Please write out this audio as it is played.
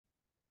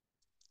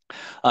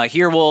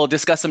Here we'll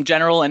discuss some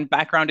general and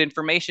background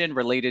information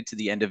related to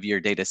the end of year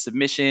data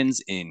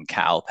submissions in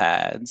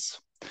CALPADS.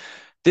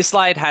 This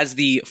slide has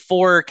the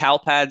 4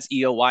 CALPADS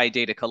EOY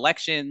data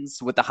collections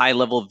with a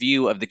high-level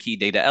view of the key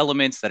data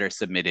elements that are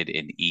submitted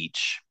in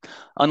each.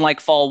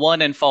 Unlike Fall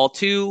 1 and Fall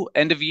 2,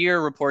 end of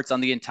year reports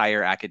on the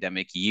entire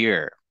academic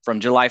year, from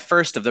July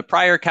 1st of the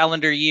prior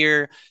calendar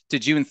year to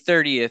June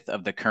 30th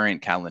of the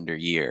current calendar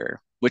year,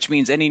 which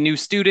means any new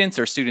students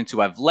or students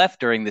who have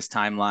left during this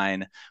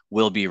timeline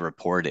will be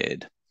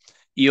reported.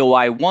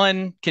 EOY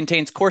 1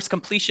 contains course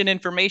completion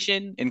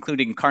information,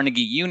 including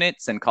Carnegie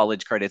units and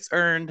college credits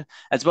earned,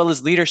 as well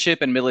as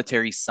leadership and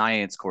military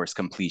science course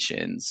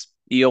completions.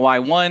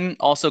 EOY 1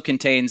 also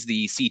contains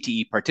the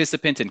CTE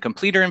participant and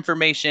completer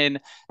information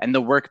and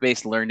the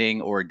work-based learning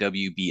or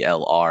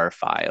WBLR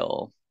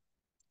file.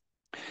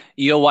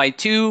 EOY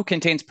 2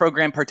 contains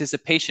program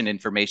participation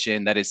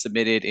information that is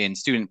submitted in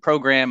student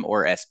program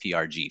or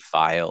SPRG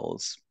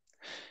files.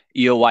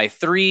 EOY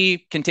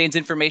 3 contains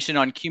information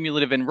on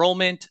cumulative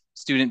enrollment,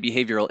 student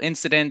behavioral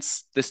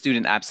incidents, the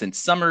student absence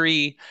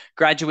summary,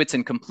 graduates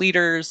and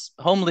completers,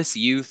 homeless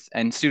youth,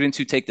 and students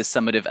who take the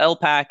summative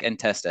LPAC and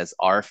test as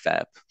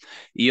RFEP.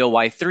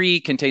 EOY 3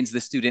 contains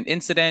the student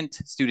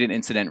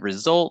incident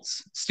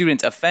results,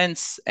 student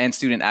offense, and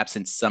student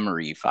absence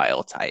summary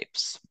file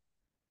types.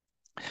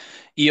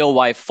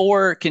 EOY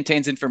 4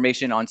 contains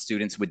information on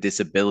students with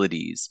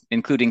disabilities,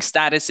 including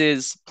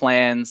statuses,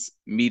 plans,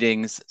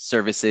 meetings,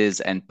 services,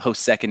 and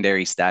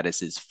post-secondary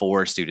statuses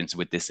for students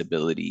with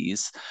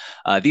disabilities.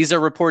 These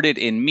are reported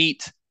in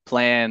MEET,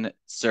 Plan,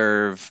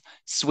 Serve,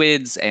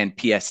 SWIDS, and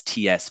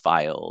PSTS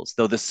files,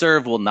 though the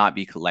Serve will not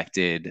be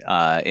collected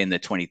in the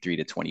 23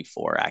 to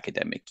 24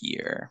 academic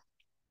year.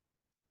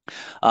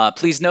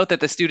 Please note that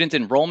the student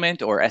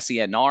enrollment or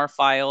SENR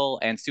file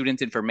and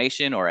student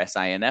information or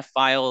SINF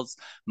files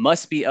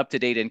must be up to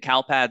date in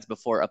CALPADS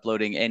before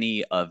uploading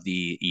any of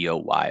the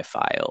EOY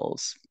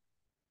files.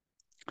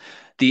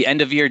 The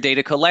end of year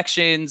data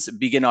collections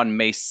begin on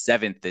May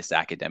 7th this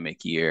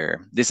academic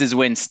year. This is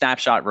when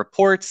snapshot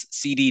reports,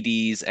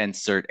 CDDs, and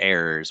cert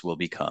errors will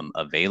become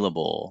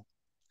available.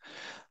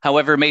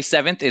 However, May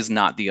 7th is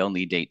not the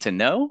only date to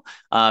know,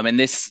 and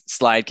this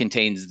slide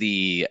contains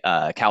the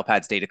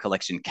CALPADS data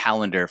collection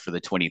calendar for the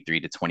 23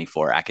 to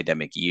 24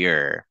 academic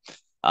year.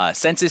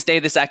 Census Day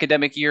this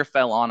academic year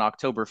fell on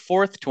October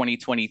 4th,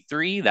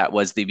 2023. That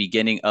was the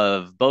beginning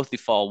of both the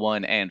Fall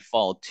 1 and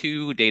Fall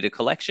 2 data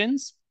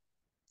collections.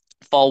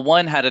 Fall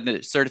 1 had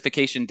a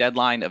certification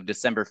deadline of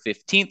December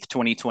 15th,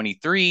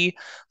 2023,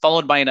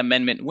 followed by an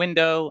amendment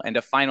window and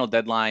a final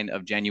deadline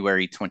of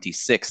January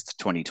 26th,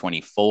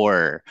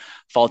 2024.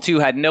 Fall 2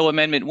 had no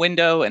amendment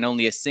window and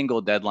only a single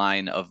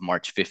deadline of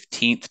March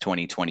 15th,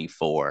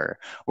 2024.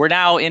 We're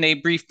now in a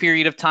brief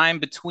period of time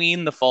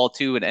between the Fall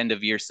 2 and end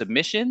of year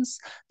submissions.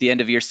 The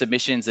end of year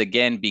submissions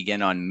again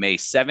begin on May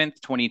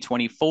 7th,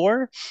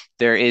 2024.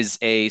 There is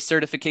a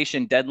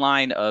certification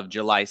deadline of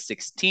July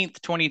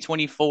 16th,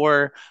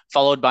 2024,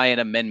 followed by an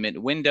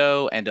amendment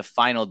window and a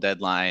final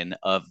deadline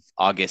of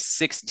August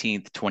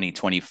 16th,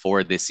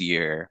 2024 this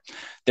year.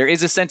 There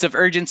is a sense of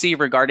urgency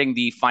regarding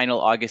the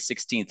final August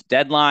 16th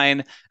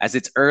deadline, as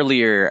it's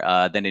earlier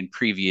than in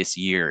previous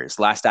years.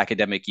 Last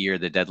academic year,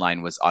 the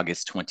deadline was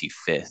August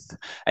 25th.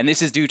 And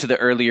this is due to the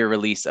earlier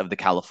release of the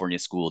California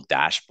School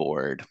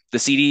Dashboard. The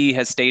CDE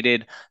has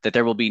stated that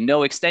there will be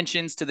no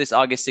extensions to this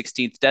August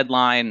 16th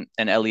deadline,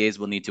 and LEAs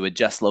will need to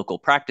adjust local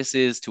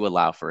practices to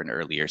allow for an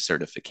earlier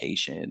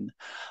certification.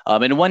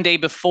 And one day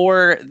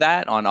before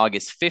that, on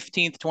August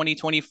 15th,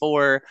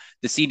 2024,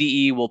 the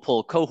CDE will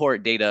pull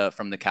cohort data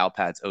from the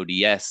CALPADS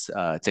ODS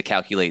to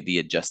calculate the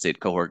adjusted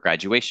cohort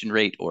graduation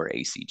rate, or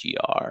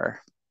ACGR.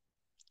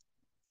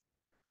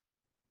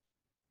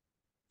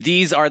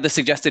 These are the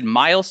suggested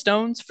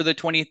milestones for the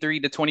 23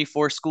 to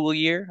 24 school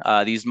year.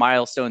 These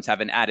milestones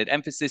have an added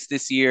emphasis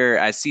this year,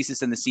 as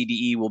CSIS and the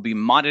CDE will be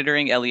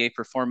monitoring LEA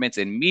performance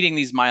and meeting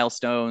these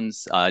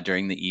milestones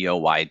during the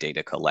EOY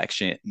data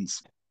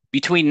collections.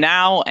 Between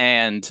now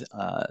and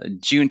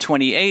June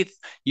 28th,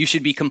 you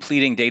should be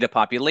completing data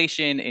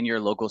population in your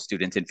local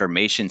student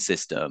information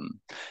system.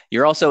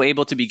 You're also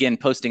able to begin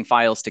posting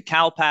files to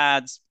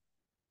CALPADS,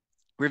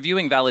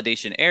 reviewing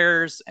validation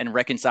errors, and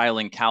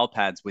reconciling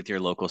CALPADS with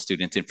your local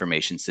student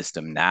information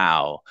system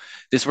now.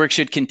 This work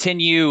should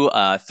continue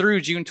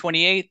through June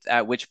 28th,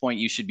 at which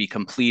point you should be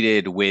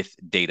completed with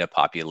data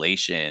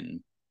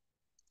population.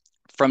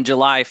 From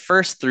July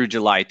 1st through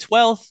July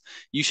 12th,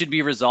 you should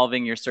be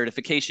resolving your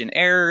certification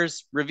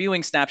errors,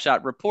 reviewing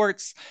snapshot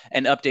reports,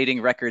 and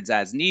updating records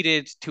as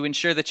needed to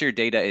ensure that your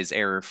data is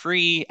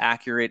error-free,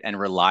 accurate, and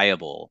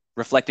reliable,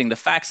 reflecting the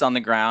facts on the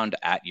ground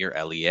at your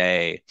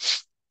LEA.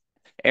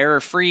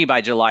 Error-free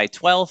by July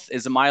 12th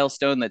is a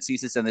milestone that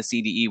CSIS and the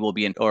CDE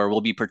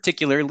will be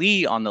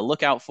particularly on the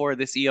lookout for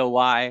this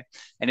EOY,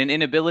 and an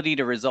inability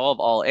to resolve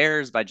all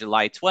errors by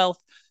July 12th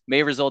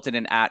may result in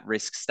an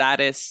at-risk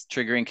status,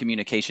 triggering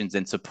communications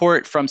and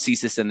support from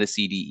CSIS and the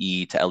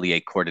CDE to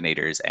LEA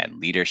coordinators and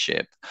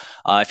leadership.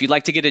 If you'd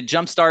like to get a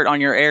jump start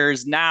on your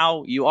errors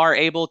now, you are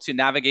able to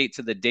navigate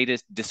to the data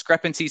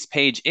discrepancies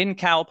page in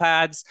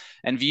CalPADS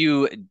and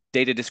view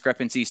data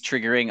discrepancies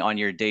triggering on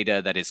your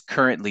data that is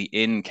currently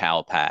in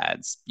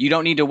CalPADS. You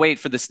don't need to wait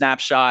for the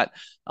snapshot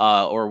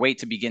or wait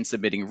to begin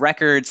submitting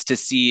records to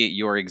see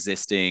your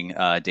existing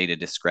data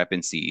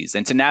discrepancies.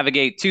 And to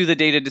navigate to the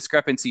data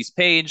discrepancies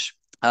page,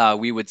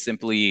 we would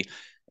simply,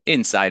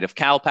 inside of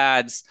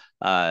CalPADS,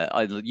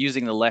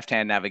 using the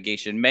left-hand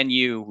navigation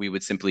menu, we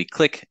would simply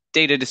click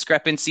data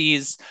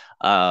discrepancies.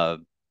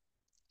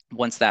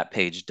 Once that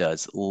page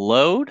does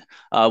load,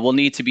 we'll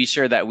need to be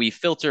sure that we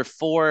filter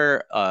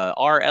for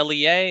our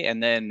LEA,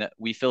 and then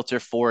we filter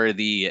for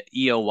the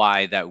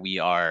EOY that we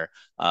are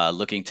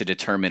looking to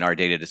determine our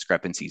data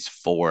discrepancies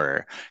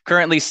for.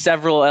 Currently,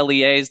 several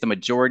LEAs, the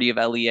majority of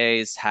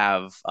LEAs,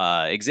 have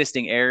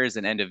existing errors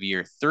in end of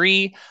year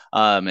 3.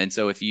 And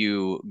so if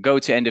you go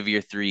to end of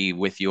year 3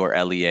 with your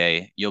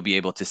LEA, you'll be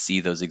able to see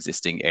those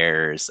existing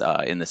errors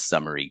in the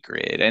summary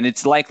grid. And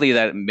it's likely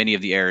that many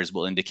of the errors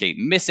will indicate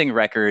missing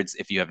records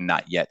if you have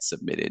not yet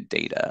submitted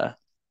data.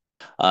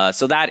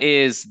 So that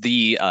is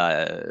the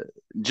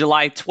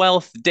July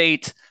 12th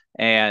date,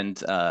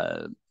 and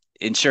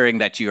ensuring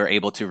that you are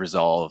able to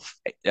resolve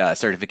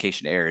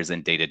certification errors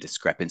and data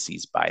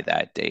discrepancies by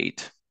that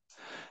date.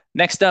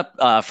 Next up,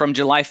 from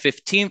July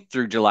 15th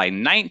through July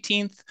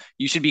 19th,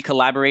 you should be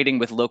collaborating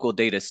with local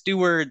data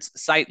stewards,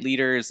 site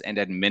leaders, and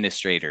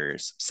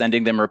administrators,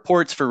 sending them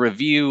reports for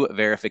review,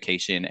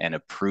 verification, and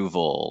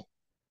approval.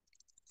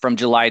 From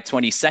July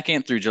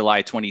 22nd through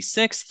July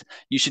 26th,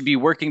 you should be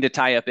working to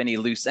tie up any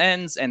loose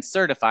ends and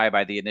certify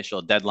by the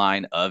initial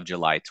deadline of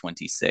July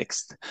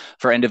 26th.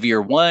 For end of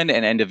year 1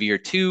 and end of year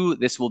 2,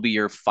 this will be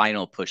your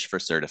final push for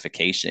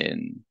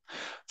certification.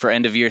 For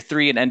end of year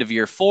 3 and end of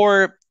year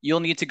 4, you'll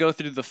need to go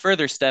through the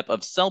further step of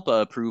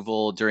CELPA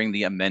approval during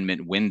the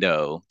amendment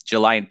window,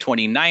 July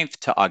 29th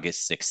to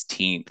August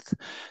 16th.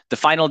 The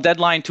final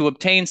deadline to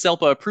obtain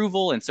CELPA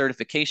approval and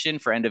certification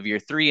for end of year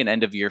 3 and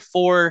end of year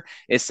 4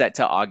 is set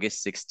to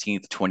August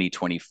 16th,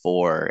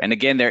 2024. And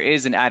again, there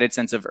is an added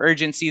sense of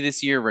urgency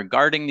this year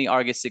regarding the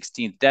August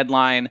 16th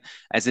deadline,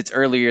 as it's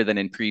earlier than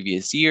in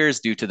previous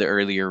years due to the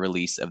earlier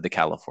release of the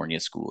California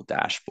School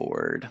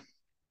Dashboard.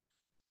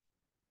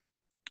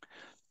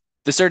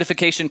 The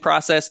certification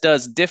process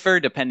does differ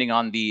depending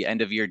on the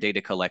end-of-year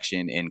data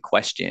collection in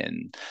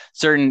question.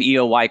 Certain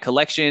EOY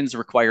collections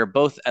require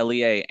both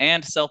LEA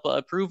and CELPA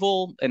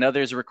approval, and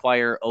others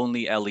require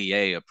only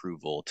LEA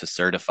approval to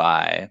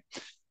certify.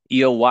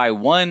 EOY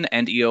 1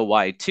 and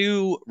EOY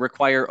 2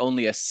 require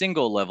only a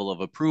single level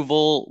of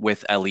approval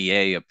with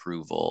LEA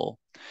approval.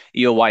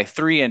 EOY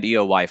 3 and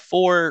EOY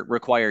 4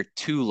 require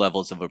 2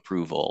 levels of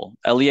approval,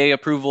 LEA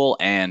approval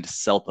and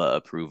CELPA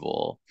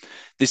approval.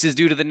 This is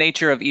due to the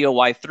nature of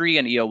EOY 3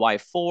 and EOY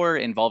 4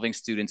 involving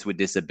students with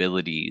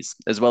disabilities,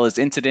 as well as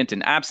incident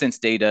and absence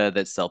data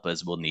that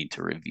CELPAs will need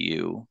to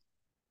review.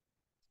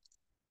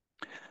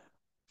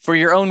 For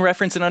your own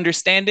reference and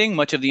understanding,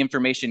 much of the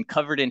information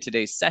covered in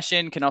today's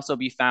session can also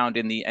be found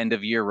in the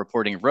end-of-year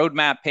reporting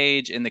roadmap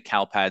page in the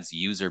CalPADS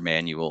user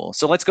manual.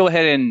 So let's go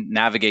ahead and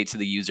navigate to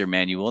the user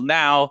manual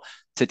now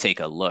to take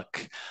a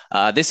look.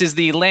 This is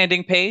the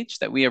landing page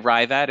that we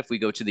arrive at if we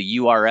go to the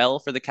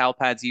URL for the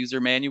CalPADS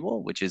user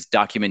manual, which is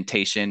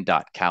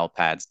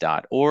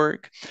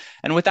documentation.calpads.org.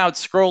 And without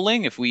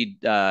scrolling, if we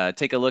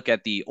take a look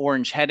at the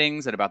orange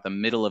headings at about the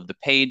middle of the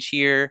page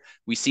here,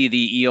 we see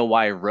the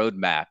EOY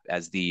roadmap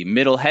as the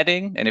middle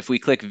heading. And if we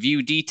click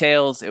view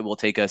details, it will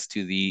take us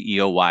to the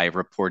EOY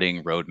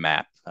reporting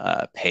roadmap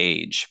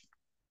page.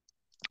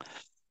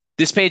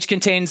 This page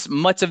contains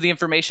much of the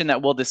information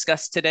that we'll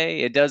discuss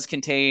today. It does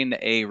contain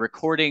a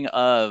recording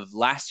of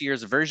last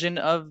year's version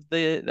of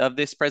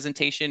this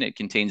presentation. It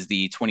contains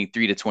the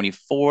 23 to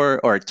 24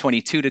 or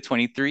 22 to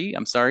 23,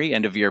 I'm sorry,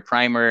 end of year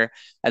primer,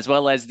 as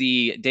well as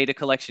the data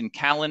collection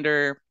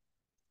calendar,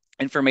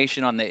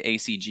 information on the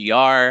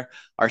ACGR,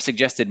 our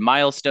suggested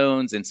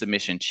milestones and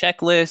submission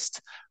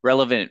checklist,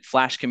 relevant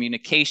flash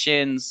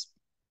communications.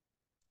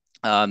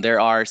 There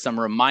are some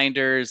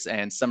reminders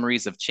and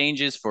summaries of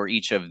changes for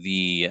each of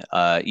the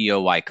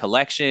EOY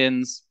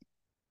collections.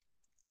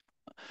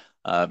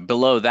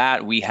 Below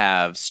that, we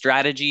have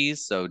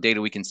strategies, so data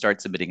we can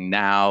start submitting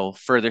now,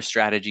 further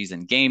strategies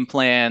and game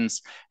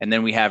plans, and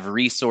then we have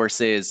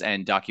resources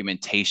and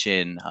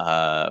documentation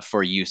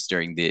for use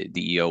during the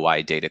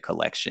EOY data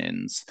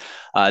collections.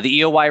 The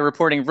EOY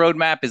reporting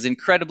roadmap is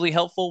incredibly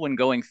helpful when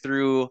going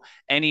through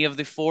any of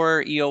the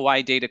 4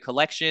 EOY data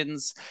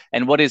collections,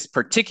 and what is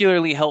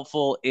particularly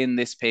helpful in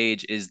this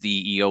page is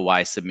the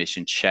EOY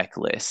submission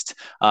checklist,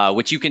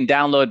 which you can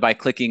download by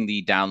clicking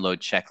the download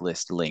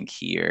checklist link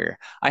here.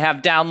 I have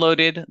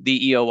downloaded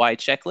the EOY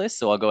checklist,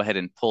 so I'll go ahead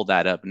and pull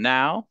that up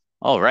now.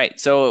 All right.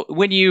 So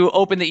when you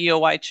open the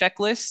EOY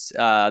checklist,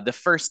 the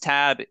first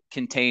tab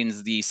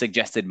contains the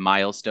suggested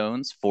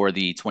milestones for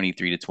the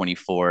 23 to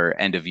 24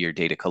 end of year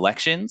data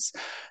collections.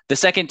 The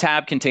second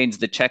tab contains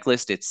the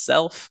checklist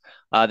itself.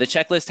 The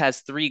checklist has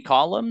three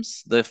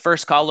columns. The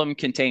first column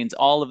contains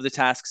all of the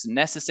tasks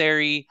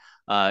necessary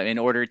in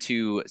order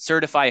to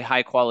certify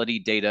high quality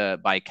data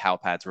by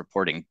CalPADS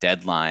reporting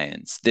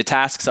deadlines. The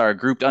tasks are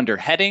grouped under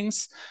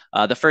headings.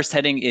 The first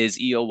heading is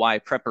EOY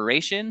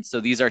preparation.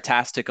 So these are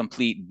tasks to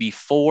complete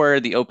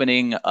before the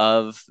opening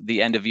of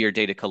the end of year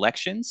data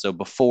collection. So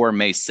before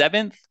May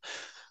 7th.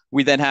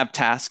 We then have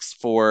tasks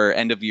for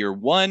end of year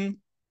one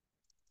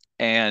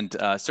and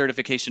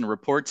certification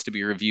reports to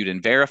be reviewed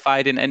and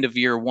verified in end of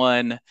year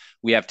one.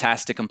 We have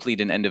tasks to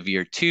complete in end of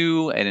year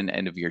two and an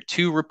end of year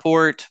two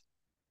report.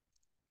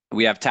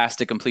 We have tasks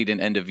to complete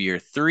in end of year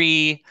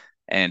three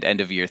and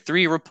end of year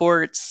three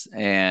reports,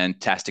 and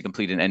tasks to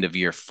complete in end of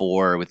year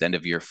four with end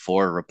of year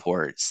four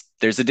reports.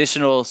 There's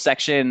additional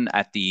section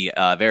at the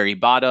very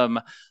bottom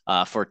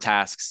for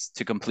tasks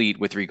to complete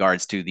with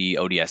regards to the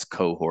ODS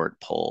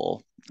cohort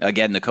poll.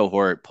 Again, the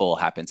cohort poll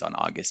happens on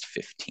August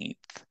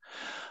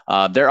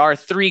 15th. There are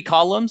three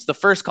columns. The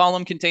first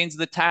column contains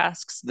the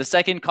tasks. The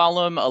second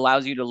column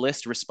allows you to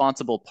list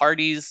responsible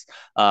parties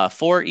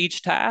for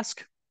each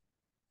task.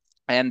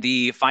 And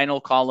the final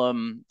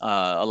column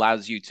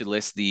allows you to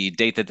list the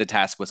date that the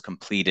task was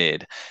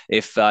completed.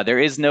 If there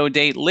is no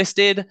date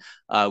listed,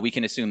 we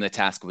can assume the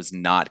task was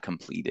not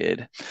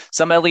completed.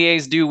 Some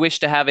LEAs do wish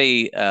to have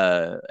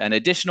an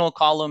additional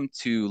column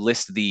to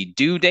list the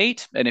due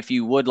date. And if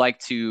you would like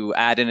to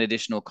add an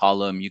additional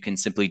column, you can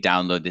simply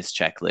download this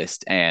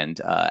checklist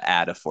and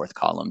add a fourth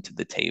column to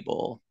the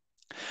table.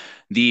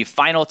 The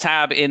final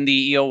tab in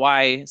the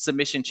EOY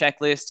submission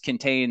checklist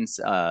contains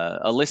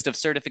a list of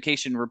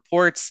certification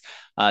reports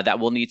that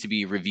will need to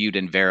be reviewed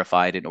and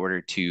verified in order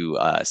to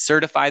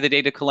certify the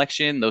data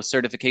collection. Those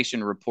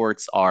certification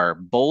reports are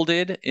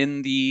bolded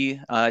in the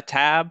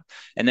tab.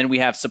 And then we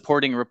have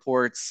supporting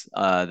reports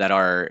that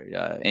are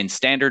in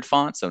standard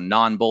font, so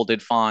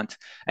non-bolded font.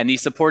 And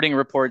these supporting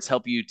reports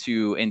help you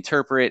to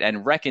interpret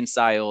and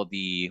reconcile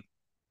the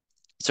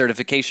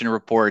certification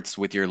reports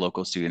with your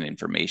local student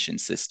information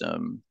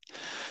system.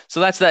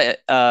 So that's the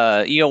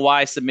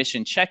EOY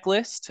submission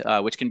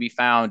checklist, which can be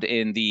found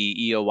in the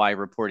EOY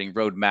reporting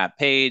roadmap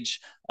page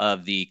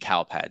of the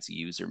CalPADS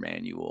user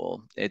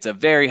manual. It's a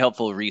very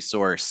helpful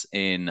resource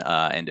in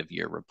end of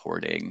year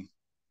reporting.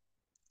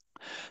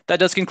 That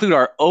does conclude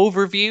our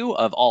overview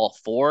of all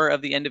four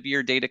of the end of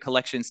year data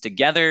collections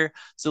together.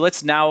 So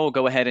let's now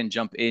go ahead and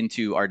jump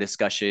into our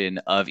discussion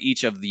of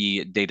each of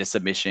the data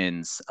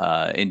submissions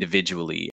individually.